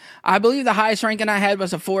 I believe the highest ranking I had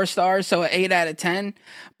was a 4 stars, so an 8 out of 10.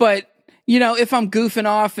 But, if I'm goofing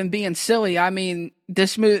off and being silly, I mean,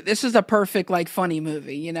 this is a perfect, funny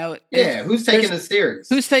movie, who's taking it serious?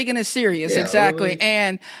 Who's taking it serious, exactly.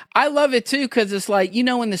 And I love it, too, because it's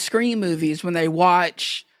in the Scream movies, when they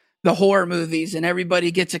watch the horror movies and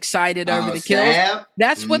everybody gets excited over the kills.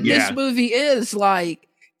 That's what this movie is.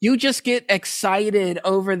 You just get excited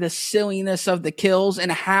over the silliness of the kills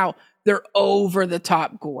and how they're over the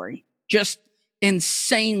top gory. Just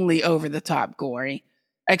insanely over the top gory.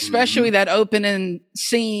 Especially that opening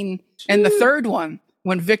scene in the third one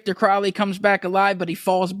when Victor Crowley comes back alive, but he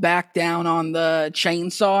falls back down on the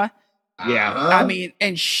chainsaw. Yeah. I mean,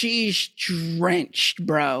 and she's drenched,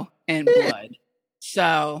 bro, in blood.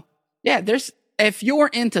 So, yeah, if you're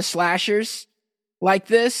into slashers like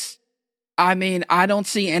this, I mean, I don't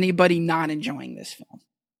see anybody not enjoying this film.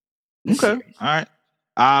 Okay. All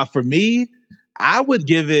right. For me, I'd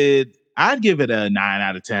give it a 9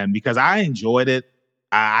 out of 10 because I enjoyed it.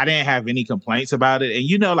 I didn't have any complaints about it.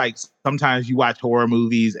 And like sometimes you watch horror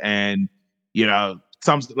movies and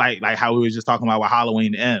some like how we were just talking about with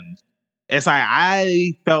Halloween Ends. It's like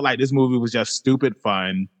I felt like this movie was just stupid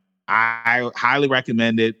fun. I highly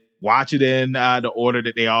recommend it. Watch it in the order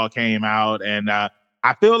that they all came out, and I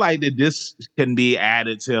feel like that this can be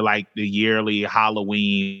added to like the yearly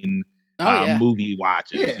Halloween movie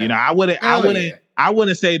watches. Yeah. I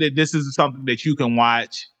wouldn't say that this is something that you can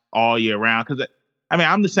watch all year round because I mean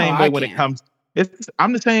I'm the same way when it comes.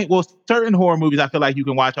 I'm the same. Well, certain horror movies I feel like you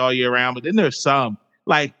can watch all year round, but then there's some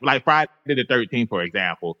like Friday the 13th, for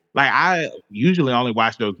example. Like I usually only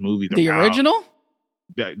watch those movies. The original.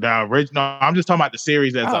 The original. I'm just talking about the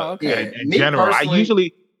series in general.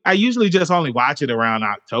 I usually just only watch it around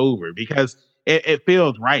October because it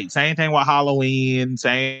feels right. Same thing with Halloween.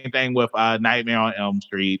 Same thing with Nightmare on Elm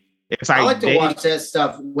Street. It's like I like to watch that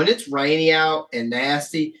stuff when it's rainy out and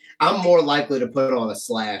nasty. I'm more likely to put on a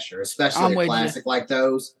slasher, especially a classic like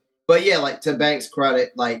those. But yeah, like to Banks'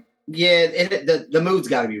 credit, like the mood's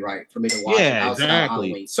got to be right for me to watch. Yeah,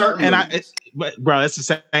 exactly. Bro, it's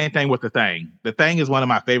the same thing with The Thing. The Thing is one of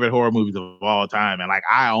my favorite horror movies of all time, and like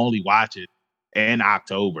I only watch it in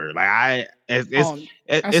October. Like it's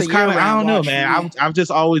kind of I don't know, man. I've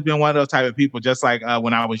just always been one of those type of people. Just like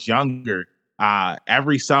when I was younger,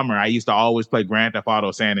 every summer I used to always play Grand Theft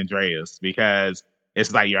Auto San Andreas because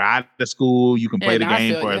it's like you're out of school, you can play the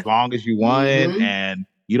game for as long as you want, and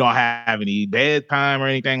you don't have any bedtime or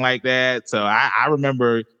anything like that. So I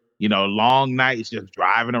remember, long nights just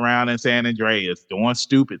driving around in San Andreas doing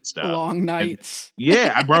stupid stuff. Long nights.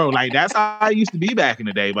 Yeah, bro. Like that's how I used to be back in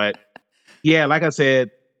the day. But yeah, like I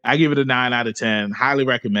said, I give it a 9 out of 10. Highly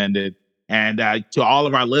recommended. And to all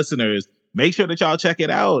of our listeners, make sure that y'all check it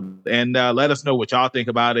out and let us know what y'all think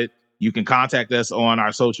about it. You can contact us on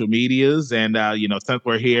our social medias. And, since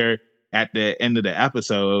we're here at the end of the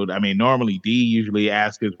episode, I mean, normally D usually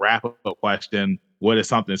asks his wrap-up question. What is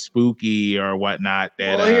something spooky or whatnot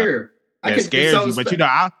that scares you?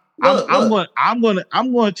 But I'm going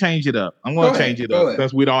to change it up. I'm going to change it up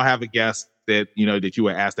since we don't have a guest that that you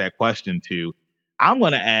would ask that question to. I'm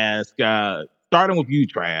going to ask, starting with you,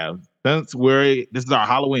 Trav, since this is our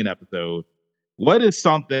Halloween episode. What is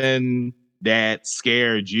something that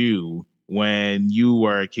scared you when you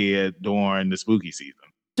were a kid during the spooky season?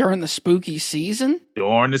 During the spooky season?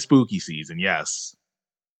 During the spooky season, yes.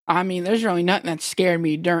 I mean, there's really nothing that scared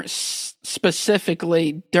me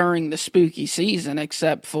specifically during the spooky season,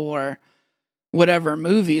 except for whatever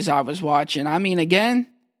movies I was watching. I mean, again,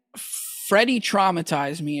 Freddy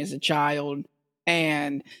traumatized me as a child,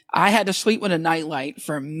 and I had to sleep with a nightlight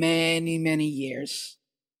for many, many years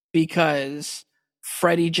because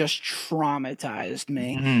Freddy just traumatized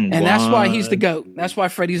me. And that's why he's the GOAT. That's why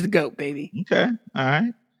Freddy's the GOAT, baby. Okay. All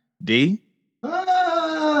right. D?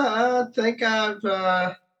 I think I've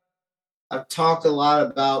talked a lot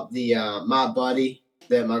about the My Buddy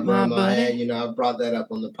that my grandma had. I brought that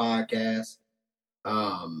up on the podcast.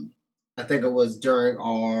 I think it was during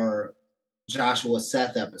our Joshua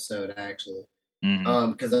Seth episode, actually.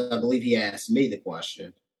 Because I believe he asked me the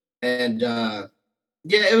question. And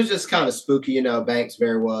it was just kind of spooky. Banks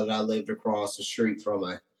very well that I lived across the street from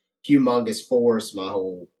a humongous forest my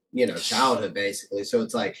whole childhood, basically. So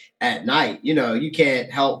it's like at night, you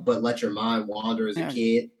can't help but let your mind wander as a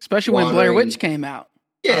kid. Especially when Blair Witch came out.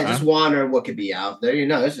 Yeah, just wondering what could be out there.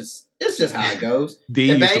 It's just how it goes.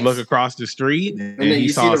 D used to look across the street and he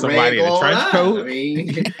saw somebody in a trench coat. I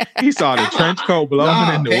mean, he saw the trench coat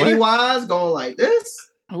blowing in the wind. Pennywise going like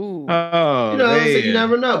this. Ooh. Oh, so you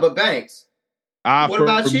never know. But Banks, what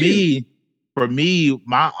about you? For me,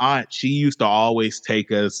 my aunt, she used to always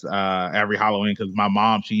take us every Halloween because my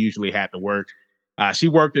mom, she usually had to work. She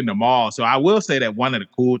worked in the mall. So I will say that one of the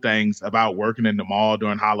cool things about working in the mall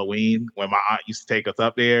during Halloween, when my aunt used to take us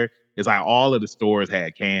up there, is like all of the stores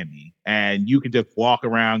had candy. And you could just walk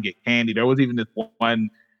around, get candy. There was even this one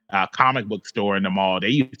comic book store in the mall. They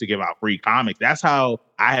used to give out free comics. That's how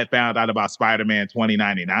I had found out about Spider-Man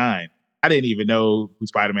 2099. I didn't even know who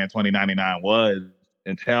Spider-Man 2099 was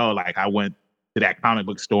until like I went to that comic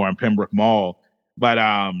book store in Pembroke Mall. But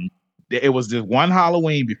it was this one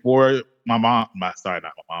Halloween before my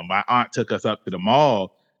aunt took us up to the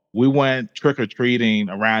mall. We went trick-or-treating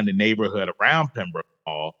around the neighborhood around Pembroke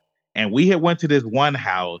Mall. And we had went to this one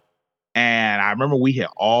house. And I remember we had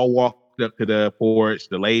all walked walked up to the porch.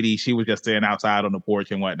 The lady, she was just sitting outside on the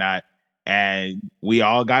porch and whatnot. And we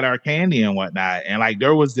all got our candy and whatnot. And like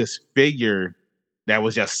there was this figure that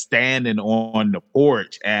was just standing on the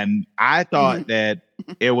porch. And I thought that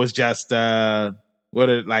it was just not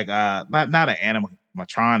an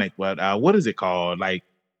animatronic, but what is it called? Like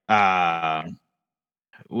a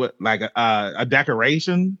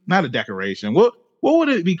decoration? Not a decoration. What would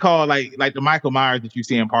it be called? Like the Michael Myers that you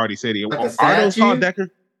see in Party City? Like Are those called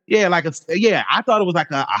decorations? Yeah, I thought it was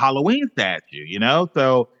like a Halloween statue, you know?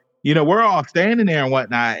 So, you know, we're all standing there and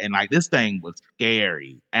whatnot, and like this thing was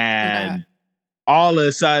scary. And all of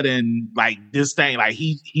a sudden, like this thing, like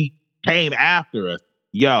he came after us.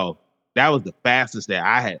 Yo, that was the fastest that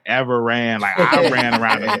I had ever ran. Like I ran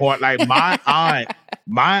around the court. Like my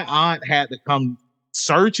aunt had to come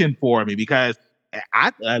searching for me because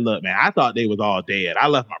look, man, I thought they was all dead. I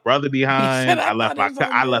left my brother behind. I left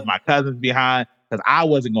my cousins behind because I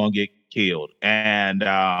wasn't gonna get killed. And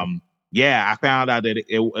I found out that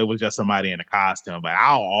it was just somebody in a costume. But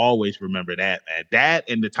I'll always remember that, man. That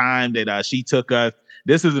and the time that she took us.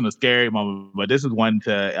 This isn't a scary moment, but this is one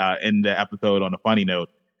to end the episode on a funny note.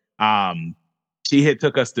 She had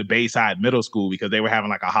took us to Bayside Middle School because they were having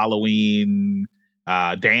like a Halloween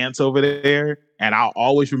dance over there. And I'll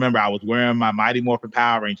always remember I was wearing my Mighty Morphin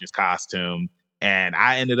Power Rangers costume, and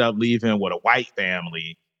I ended up leaving with a white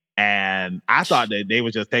family. And I thought that they were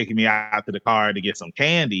just taking me out to the car to get some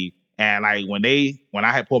candy. And like when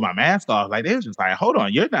I had pulled my mask off, like they was just like, "Hold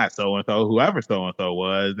on, you're not so and so, whoever so and so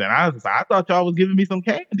was." And I was just like, "I thought y'all was giving me some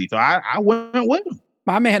candy," so I went with them.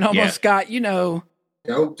 My man almost got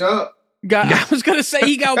doped up. I was gonna say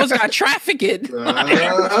he almost got trafficked.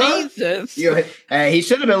 Jesus. Hey, he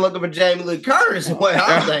should have been looking for Jamie Lee Curtis. What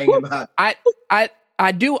I'm thinking about. I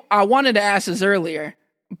wanted to ask this earlier,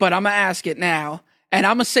 but I'm gonna ask it now, and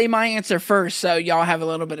I'm gonna say my answer first, so y'all have a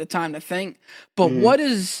little bit of time to think. But what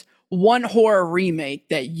is one horror remake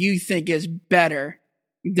that you think is better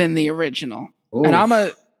than the original? Oof.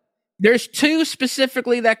 And there's two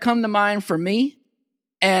specifically that come to mind for me,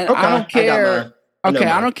 and I don't care. I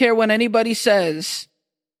don't care when anybody says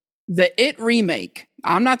the It remake.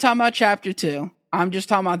 I'm not talking about Chapter 2. I'm just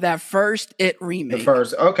talking about that first It remake. The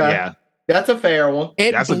first, okay. Yeah. That's a fair one.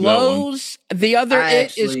 It blows. The other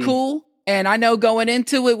It is cool. And I know going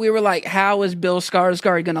into it, we were like, how is Bill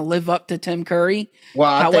Skarsgård going to live up to Tim Curry? Well,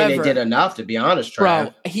 I think they did enough, to be honest, Trav.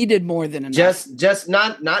 Bro, he did more than enough. Just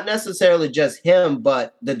not necessarily just him,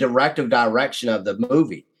 but the directive direction of the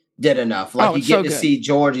movie did enough. Like you get to see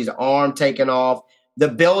Georgie's arm taken off. The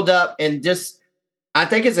build-up and just, I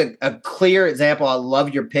think it's a clear example. I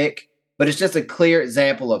love your pick, but it's just a clear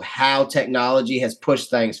example of how technology has pushed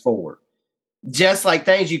things forward. Just like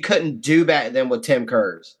things you couldn't do back then with Tim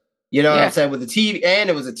Curry's. You know what I'm saying? With the TV, and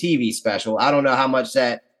it was a TV special. I don't know how much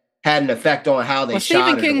that had an effect on how they shot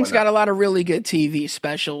Stephen King's got a lot of really good TV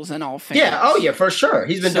specials and all things. Yeah, oh yeah, for sure.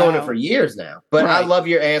 He's been doing it for years now. But I love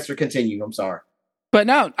your answer. Continue. I'm sorry. But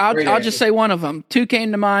no, I'll just say one of them. Two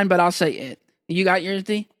came to mind, but I'll say It. You got yours,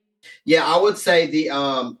 D? Yeah, I would say the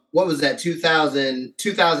what was that?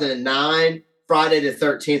 2009 Friday the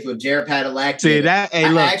 13th with Jared Padalecki. See that? Hey,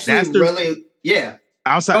 look,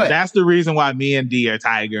 that's the reason why me and D are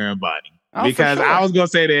Tiger and Bunny. Because I was gonna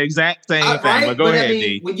say the exact same thing, right? But go ahead,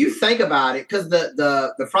 D. When you think about it, because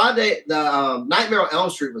the Friday Nightmare on Elm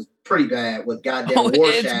Street was pretty bad with goddamn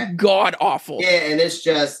Rorschach. It's god awful. Yeah, and it's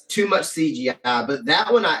just too much CGI. But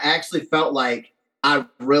that one I actually felt like I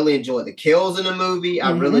really enjoyed the kills in the movie.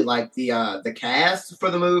 I really liked the cast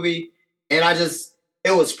for the movie, and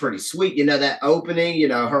it was pretty sweet. You know, that opening. You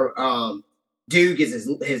know, her dude gets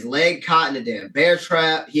his leg caught in a damn bear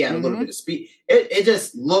trap. He had a little bit of speed. It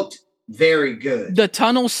just looked very good. The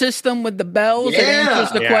tunnel system with the bells. It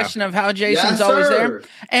answers the question of how Jason's always there.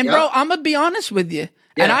 And bro, I'm gonna be honest with you,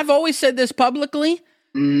 and I've always said this publicly.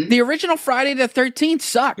 The original Friday the 13th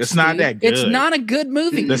sucks. It's not that good. It's not a good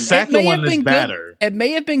movie. The second one is better. It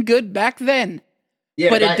may have been good back then,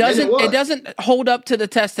 but it doesn't hold up to the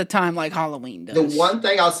test of time like Halloween does. The one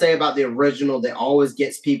thing I'll say about the original that always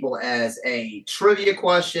gets people as a trivia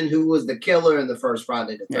question: who was the killer in the first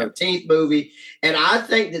Friday the 13th movie? And I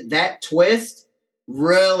think that twist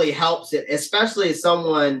really helps it, especially as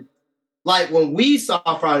someone. Like, when we saw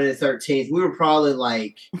Friday the 13th, we were probably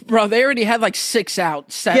like... Bro, they already had like 6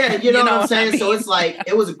 out. 7, yeah, you know what I'm saying? I mean? So it's like,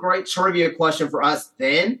 it was a great trivia question for us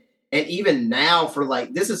then. And even now for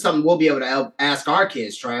like, this is something we'll be able to ask our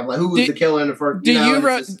kids, Trav. Like, who was the killer in the first...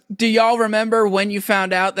 Do y'all remember when you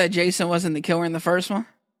found out that Jason wasn't the killer in the first one?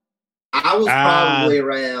 I was probably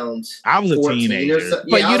around... I was a teenager.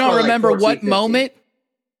 But you don't remember what moment?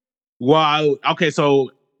 Well, okay,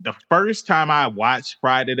 so... the first time I watched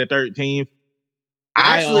Friday the 13th,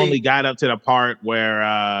 I only got up to the part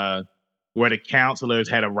where the counselors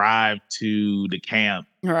had arrived to the camp.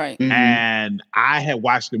 Right. Mm-hmm. And I had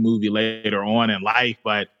watched the movie later on in life,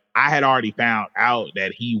 but I had already found out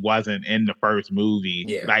that he wasn't in the first movie.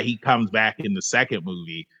 Yeah. Like, he comes back in the second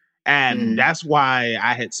movie. And that's why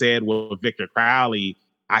I had said with Victor Crowley,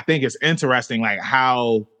 I think it's interesting, like,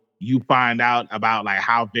 how you find out about, like,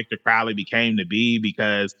 how Victor Crowley became to be,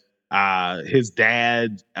 because his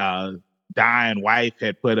dad, dying wife,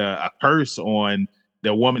 had put a curse on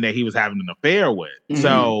the woman that he was having an affair with. Mm-hmm.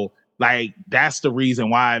 So, like, that's the reason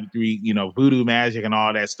why, voodoo magic and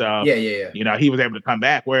all that stuff. Yeah. He was able to come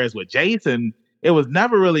back. Whereas with Jason, it was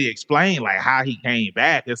never really explained, like, how he came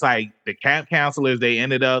back. It's like the camp counselors, they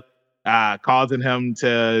ended up causing him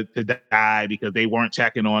to die because they weren't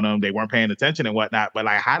checking on him. They weren't paying attention and whatnot. But,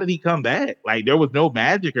 like, how did he come back? Like, there was no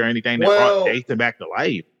magic or anything that brought Jason back to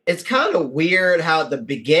life. It's kind of weird how at the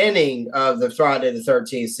beginning of the Friday the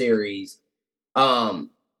 13th series,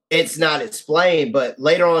 it's not explained, but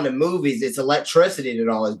later on in movies, it's electricity that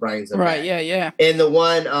always brings him back. Right, yeah. In the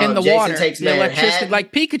one, in the Jason water, takes the electricity,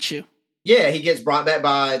 like Pikachu. Yeah, he gets brought back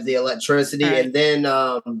by the electricity. Right. And then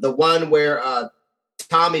the one where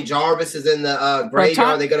Tommy Jarvis is in the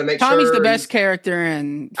graveyard, they're going to make Tommy's the best character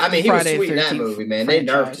in he Friday was sweet in that movie, man. They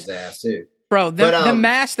nerfed his ass, too. Bro, the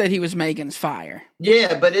mask that he was making is fire.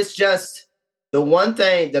 Yeah, but it's just the one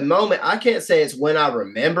thing, the moment, I can't say it's when I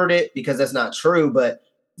remembered it because that's not true, but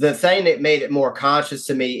the thing that made it more conscious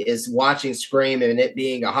to me is watching Scream and it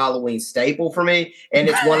being a Halloween staple for me. And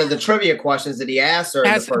it's one of the trivia questions that he asked her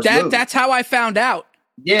in the first movie. That's how I found out.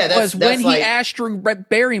 Yeah, that's when he asked Drew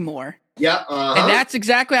Barrymore. Yeah, and that's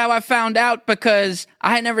exactly how I found out, because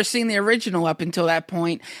I had never seen the original up until that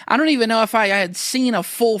point. I don't even know if I had seen a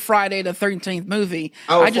full Friday the 13th movie.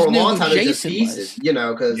 I just knew who Jason was.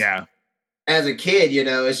 Because as a kid,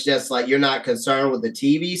 it's just like you're not concerned with the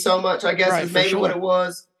TV so much, I guess is maybe what it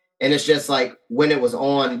was. And it's just like when it was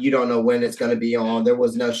on, you don't know when it's going to be on. There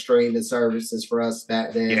was no streaming services for us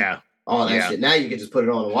back then. Yeah. All that shit. Now you can just put it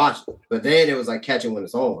on and watch it. But then it was like catching when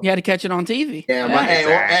it's on. You had to catch it on TV. Yeah,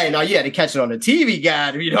 no, you had to catch it on the TV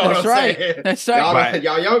guide. You know what I'm saying? That's right.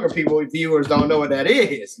 Y'all younger people, viewers, don't know what that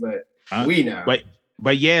is, but we know.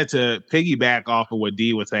 But yeah, to piggyback off of what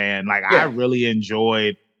Dee was saying, like, I really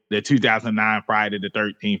enjoyed the 2009 Friday the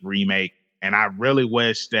 13th remake, and I really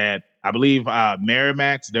wish that, I believe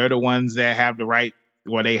Miramax, they're the ones that have the right,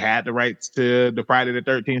 or they had the rights to the Friday the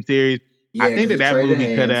 13th series. Yeah, I think that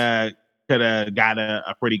movie could have got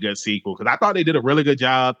a pretty good sequel, because I thought they did a really good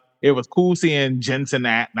job. It was cool seeing Jared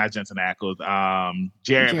Padalecki.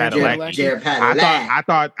 I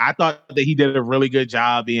thought that he did a really good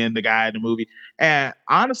job being the guy in the movie. And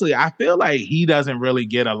honestly, I feel like he doesn't really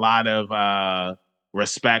get a lot of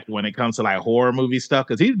respect when it comes to like horror movie stuff,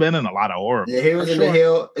 because he's been in a lot of horror movies. Yeah, he was in The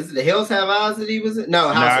Hill. Is it The Hills Have Eyes that he was in? No,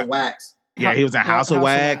 House of Wax. Yeah, he was in House of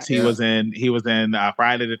Wax. He was in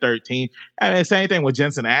Friday the 13th. I mean, same thing with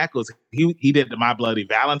Jensen Ackles. He did the My Bloody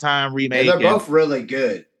Valentine remake. Yeah, they're both really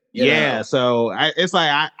good. So it's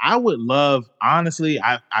like I would love, honestly.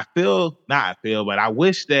 I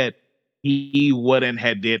wish that he wouldn't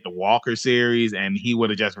have did the Walker series and he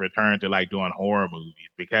would have just returned to like doing horror movies,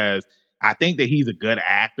 because I think that he's a good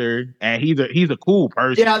actor and he's a cool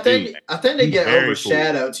person. Yeah, I think they get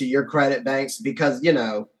overshadowed, cool. To your credit, Banks, because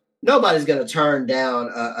nobody's going to turn down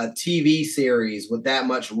a TV series with that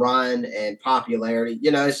much run and popularity.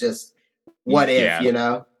 It's just what if.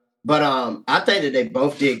 But I think that they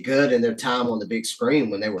both did good in their time on the big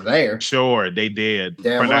screen when they were there. Sure, they did.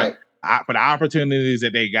 Damn right. For the opportunities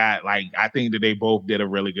that they got, like, I think that they both did a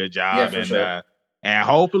really good job. Yeah, sure. And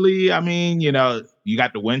hopefully, I mean, you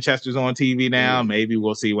got the Winchesters on TV now. Maybe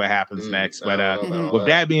we'll see what happens next. But with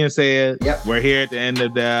that being said, we're here at the end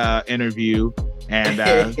of the interview. And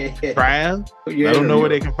Trav, let them know where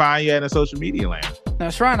they can find you at in social media land.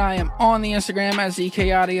 That's right. I am on the Instagram at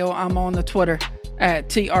ZK Audio. I'm on the Twitter at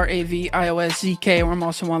TRAVIOSZK, where I'm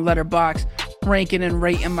also on Letterboxd, ranking and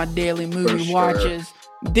rating my daily movie watches.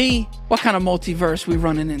 D, what kind of multiverse we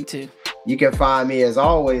running into? You can find me as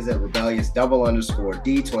always at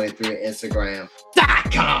rebellious_D23 at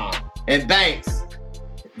Instagram.com. And Banks,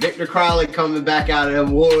 Victor Crowley coming back out of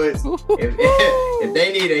them woods. If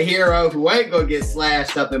they need a hero who ain't gonna get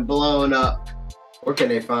slashed up and blown up, where can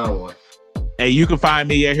they find one? Hey, you can find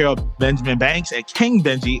me at here Benjamin Banks at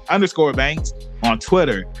 @KingBenji_Banks on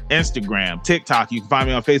Twitter, Instagram, TikTok. You can find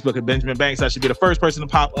me on Facebook at Benjamin Banks. I should be the first person to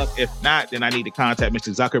pop up. If not, then I need to contact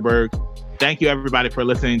Mr. Zuckerberg. Thank you, everybody, for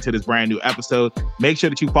listening to this brand new episode. Make sure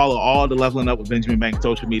that you follow all the Leveling Up with Benjamin Banks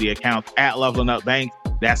social media accounts at Leveling Up Banks.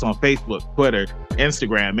 That's on Facebook, Twitter,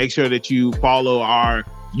 Instagram. Make sure that you follow our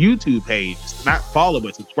YouTube page. Not follow,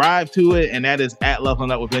 but subscribe to it. And that is at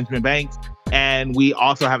Leveling Up with Benjamin Banks. And we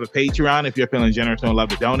also have a Patreon. If you're feeling generous and would love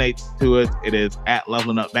to donate to us, it is at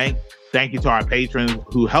Leveling Up Bank. Thank you to our patrons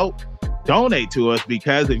who help donate to us.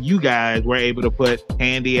 Because of you guys, we're able to put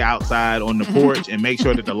candy outside on the porch and make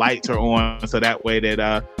sure that the lights are on, so that way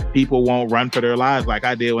that people won't run for their lives like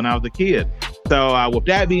I did when I was a kid. So with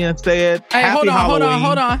that being said, happy Halloween.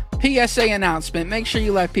 Hold on. PSA announcement. Make sure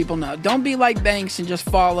you let people know. Don't be like Banks and just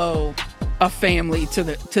follow a family to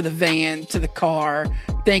the van, to the car,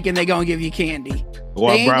 thinking they're gonna give you candy.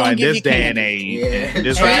 Well, bro, in this day and age, they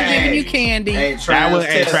ain't giving you candy. That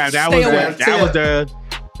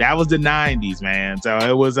was the 90s, man. So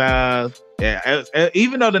it was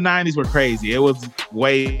even though the 90s were crazy, it was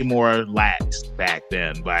way more lax back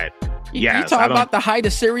then. But yeah, you talk about the height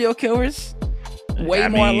of serial killers. Way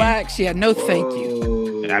more lax. Yeah, no, thank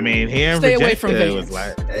you. I mean, here in Virginia, it was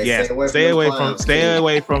like, stay away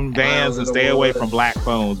from vans and stay away from black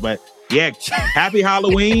phones. But yeah, happy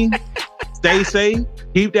Halloween. Stay safe.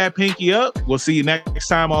 Keep that pinky up. We'll see you next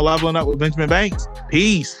time on Leveling Up with Benjamin Banks.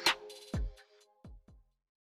 Peace.